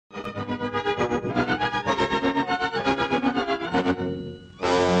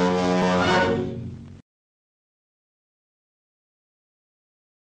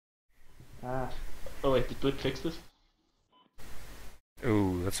Blip fix this?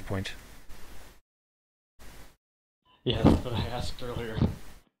 Ooh, that's a point. Yeah, that's what I asked earlier.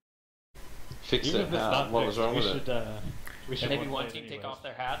 Fix Even it. if it's not What was fixed, wrong with it? We should Maybe play one it team take anyways. off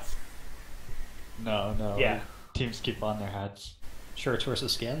their hats. No. Yeah. Teams keep on their hats. Shirts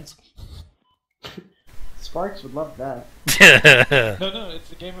versus skins. Sparks would love that. No,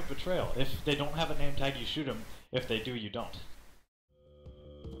 it's a game of betrayal. If they don't have a name tag, you shoot them. If they do, you don't.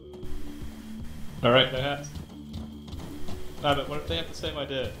 Alright, their hats. No, but what if they have the same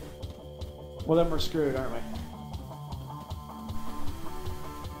idea? Well, then we're screwed, aren't we?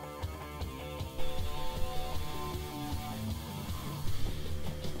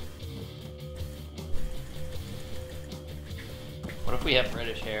 What if we have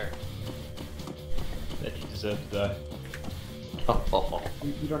reddish hair? Then you deserve to die.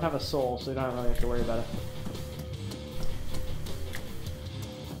 You don't have a soul, so you don't really have to worry about it.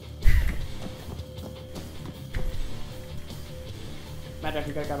 Mad Jack,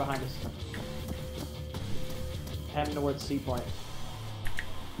 we got a guy behind us. Heading towards C point.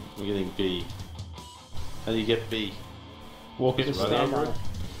 We're getting B. How do you get B? Walk Just right stand over on it. it.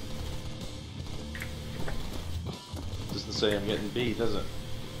 Doesn't say I'm getting B, does it?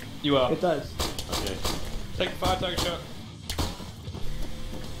 You are. It does. Okay. Take a fire target shot.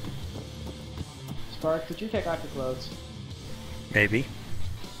 Sparks, did you take off your clothes? Maybe.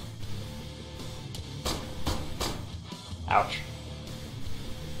 Ouch.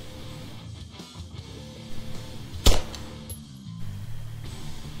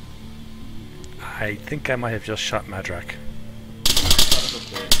 I think I might have just shot Madrak.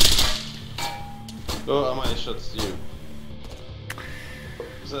 Oh, I might have shot you.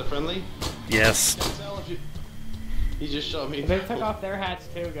 Is that friendly? Yes. Can't tell if you... He just shot me. They took off their hats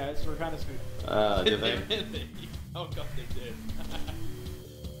too, guys. We're kind of screwed. Did they? Oh god, they did.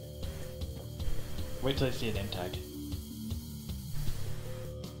 Wait till I see a name tag.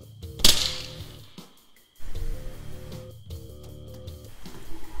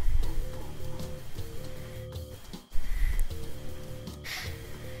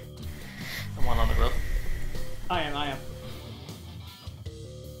 Someone on the roof. I am.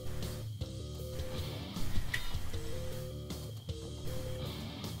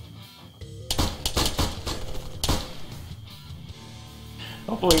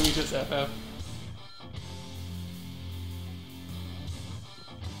 Hopefully we just FF.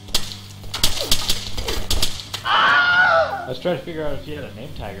 I was trying to figure out if you had a name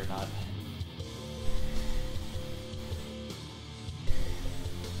tag or not.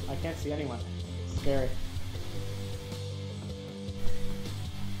 I can't see anyone. It's scary.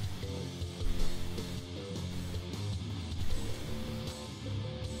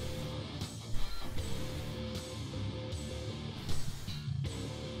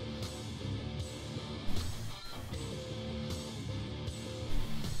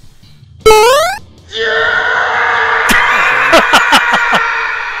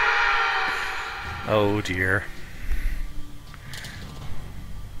 Oh dear.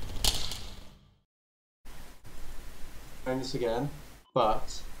 Trying this again,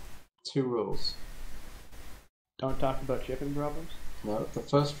 but 2 rules. Don't talk about shipping problems. No, the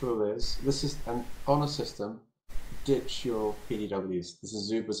first rule is this is an honor system. Ditch your PDWs. This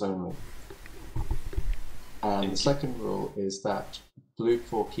is Zubas only. And the second rule is that blue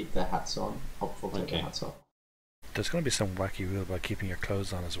 4 keep their hats on, op 4 take their hats off. There's going to be some wacky rule about keeping your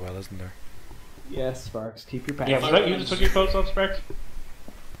clothes on as well, isn't there? Yes, Sparks. Keep your pants. Yeah, was that you just took your clothes off, Sparks?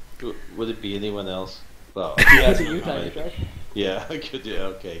 Would it be anyone else? Well, Yeah, it's a you tag, right? yeah, good. Yeah,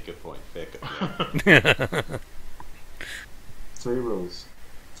 okay, good point. Fair. Yeah. 3 rules.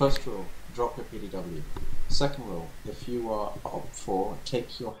 First rule, drop your PDW. Second rule, if you are op 4,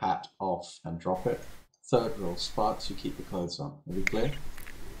 take your hat off and drop it. Third rule, Sparks, you keep your clothes on. Are we clear?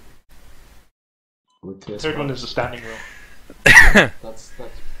 Are we clear, Third one Sparks? is the standing rule. That's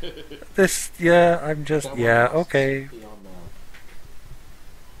This, yeah, I'm just, that yeah, one has to okay. be on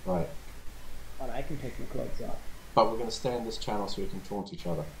now. Right. But I can take my clothes off. But we're going to stay in this channel so we can taunt each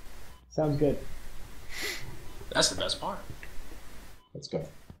other. Sounds good. That's the best part. Let's go.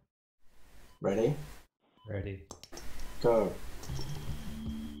 Ready? Ready. Go.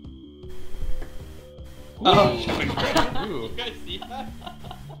 Oh, you guys see that?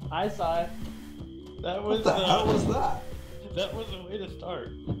 I saw it. That was What the hell was that? that was a way to start.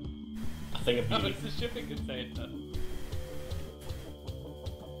 I think of That you. was the shipping container.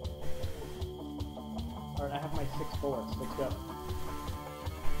 Alright, I have my 6 bullets. Let's go.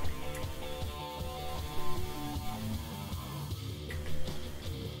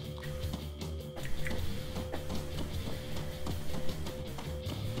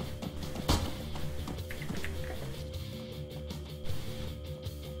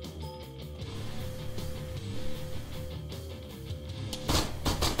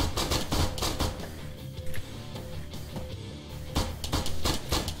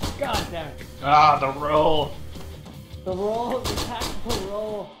 Ah, the roll. The roll, the tactical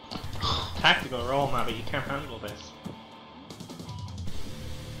roll. Tactical roll, Mabby. You can't handle this.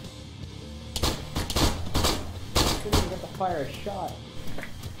 Couldn't even get to fire a shot.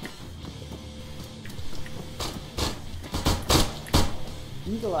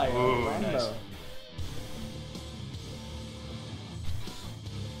 Eagle Eye, Ooh, Rambo. nice.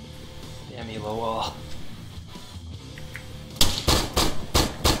 Damn you, low wall.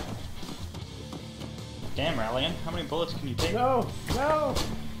 Damn, Rallian, how many bullets can you take? No, no.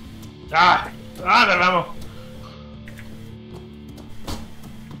 Ah! Ah, the ammo!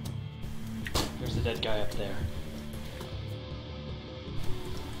 There's the dead guy up there.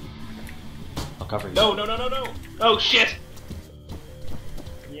 I'll cover you. No, no, no, no, no! Oh, shit!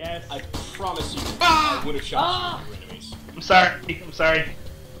 Yes. I promise you, I would have shot you, your enemies. I'm sorry. I'm sorry.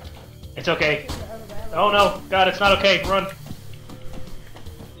 It's okay. Oh no, God, it's not okay. Run.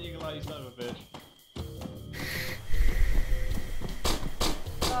 Eagle Eye, you son of a bitch.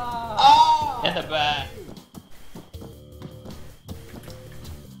 In the back.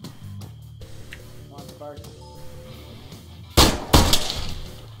 Come on, Sparks.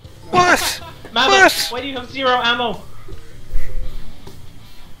 What? Mama, What? why do you have 0 ammo?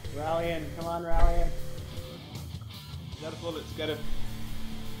 Rallying, come on, Rallying. He's out of bullets, get him.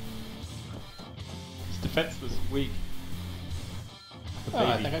 His defense was weak. Oh,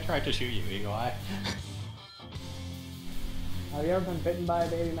 I think I tried to shoot you, Eagle Eye. Have you ever been bitten by a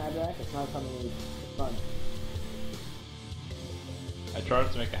baby Mad Jack? It's not something it's fun. I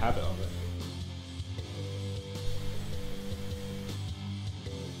tried to make a habit of it.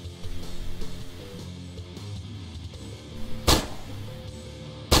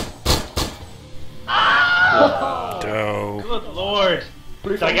 Dope. Good lord.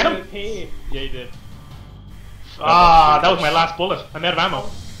 Did I get him? Hey, Yeah, you did. Ah, that was my last bullet. I'm out of ammo.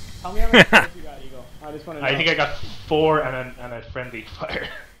 tell me how many kills you got, Eagle. I just want to know. I think I got 4 and a friendly fire.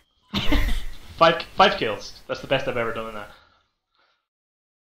 5 kills. That's the best I've ever done in that.